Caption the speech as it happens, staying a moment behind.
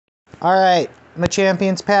Alright,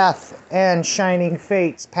 Machampion's Path and Shining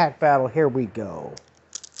Fates pack battle. Here we go.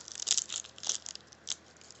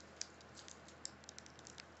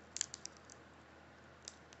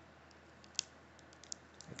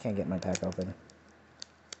 I can't get my pack open.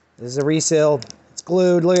 This is a reseal. It's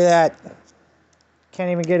glued. Look at that. Can't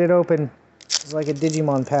even get it open. It's like a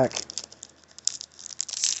Digimon pack.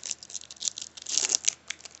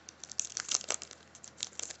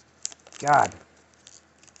 God.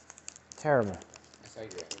 Terrible. I saw your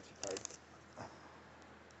energy card.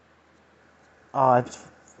 Oh, I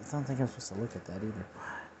don't think I'm supposed to look at that either. 1,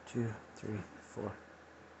 2, 3, 4.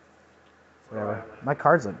 Whatever. My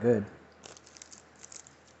cards look good.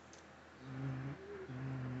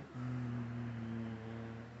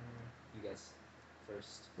 You guys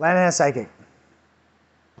first. Landon has Psychic.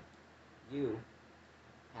 You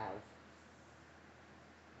have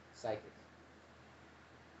Psychic.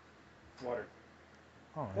 Water.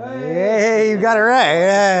 Oh, hey, you got it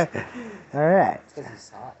right. All right. It's because he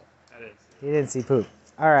saw it. He didn't see poop.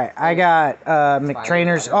 All right, I got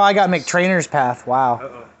McTrainer's. Oh, I got McTrainer's Path.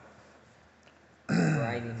 Wow.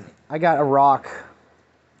 I got a rock.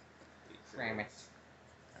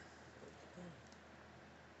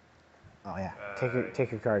 Oh yeah.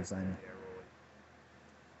 Take your cards, Landon.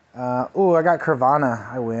 Ooh, I got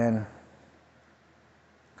Carvana. I win.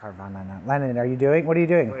 Carvana now. Landon, are you doing? What are you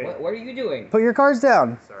doing? What are you doing? Put your cards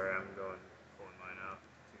down. Sorry, I'm pulling mine out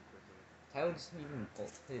too quickly. Tyler just didn't even put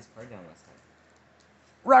his card down last time.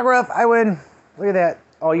 Rock Ruff, I win. Look at that.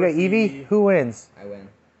 Oh, you got Eevee? Who wins? I win.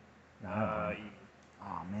 No, I win. Eevee.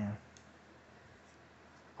 Oh man.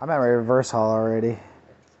 I'm at my reverse hall already.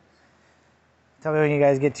 Tell me when you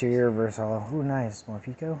guys get to your reverse holo. Ooh, nice.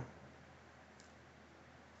 Morpeko.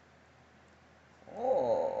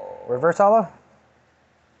 Oh. Reverse holo?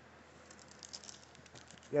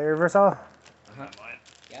 You got your reverse holo? Uh-huh.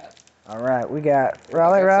 Yeah. Alright, we got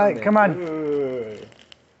Raleigh. Come on.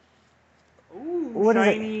 Ooh, What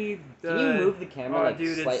shiny. is it? Can you move the camera like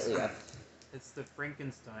dude, slightly up? It's the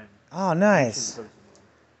Frankenstein. Oh, nice.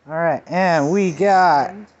 Alright, and we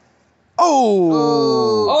got...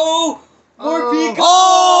 Oh! Morpeko!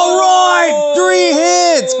 Alright! 3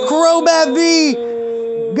 hits! Crobat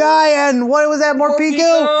V! Guy, and what was that,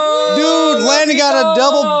 Morpeko? Dude, Landon got a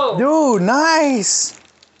double... Dude, nice!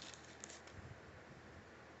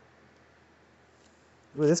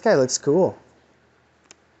 Ooh, this guy looks cool.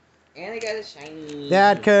 And I got a shiny.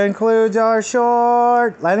 That concludes our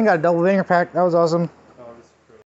short. Landon got a double banger pack. That was awesome.